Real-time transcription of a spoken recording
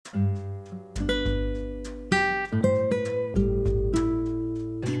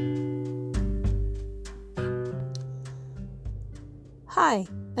Hi,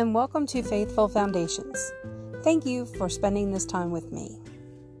 and welcome to Faithful Foundations. Thank you for spending this time with me.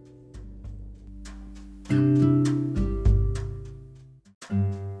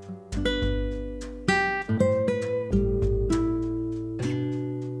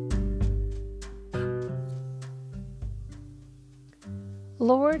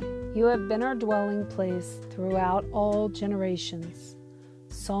 Lord, you have been our dwelling place throughout all generations.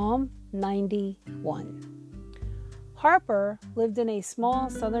 Psalm 91. Harper lived in a small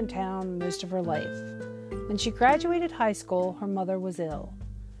southern town most of her life. When she graduated high school, her mother was ill.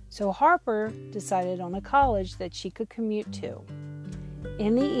 So Harper decided on a college that she could commute to.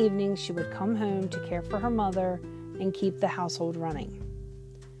 In the evening, she would come home to care for her mother and keep the household running.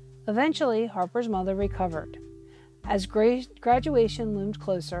 Eventually, Harper's mother recovered. As graduation loomed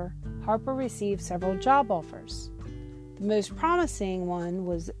closer, Harper received several job offers. The most promising one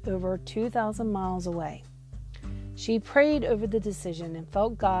was over 2,000 miles away. She prayed over the decision and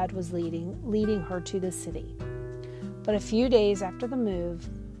felt God was leading her to the city. But a few days after the move,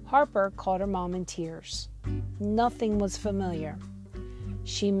 Harper called her mom in tears. Nothing was familiar.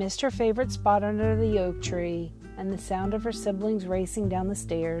 She missed her favorite spot under the oak tree and the sound of her siblings racing down the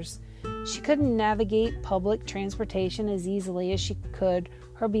stairs. She couldn't navigate public transportation as easily as she could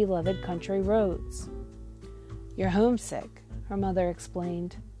her beloved country roads. "You're homesick," her mother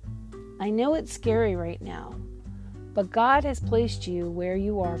explained. "I know it's scary right now, but God has placed you where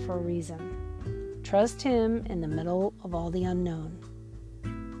you are for a reason. Trust Him in the middle of all the unknown."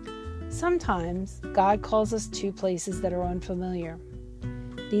 Sometimes God calls us to places that are unfamiliar.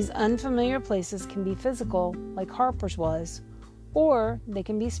 These unfamiliar places can be physical, like Harper's was, or they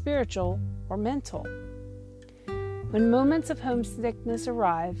can be spiritual or mental. When moments of homesickness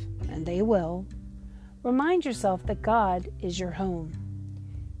arrive, and they will, remind yourself that God is your home.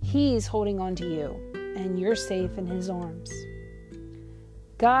 He's holding on to you, and you're safe in His arms.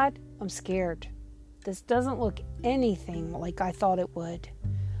 "God, I'm scared. This doesn't look anything like I thought it would.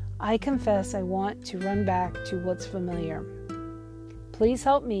 I confess I want to run back to what's familiar. Please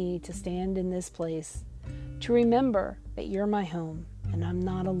help me to stand in this place, to remember that you're my home and I'm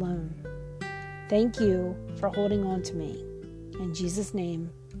not alone. Thank you for holding on to me. In Jesus'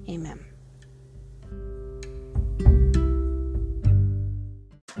 name, amen."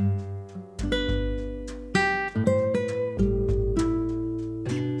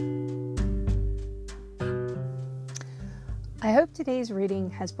 I hope today's reading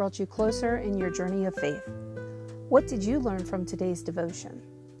has brought you closer in your journey of faith. What did you learn from today's devotion?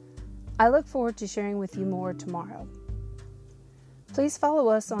 I look forward to sharing with you more tomorrow. Please follow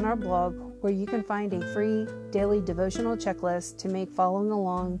us on our blog, where you can find a free daily devotional checklist to make following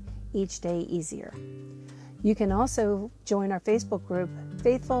along each day easier. You can also join our Facebook group,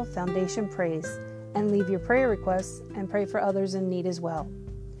 Faithful Foundation Prays, and leave your prayer requests and pray for others in need as well.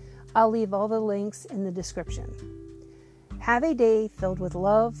 I'll leave all the links in the description. Have a day filled with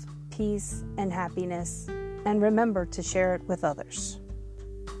love, peace, and happiness, and remember to share it with others.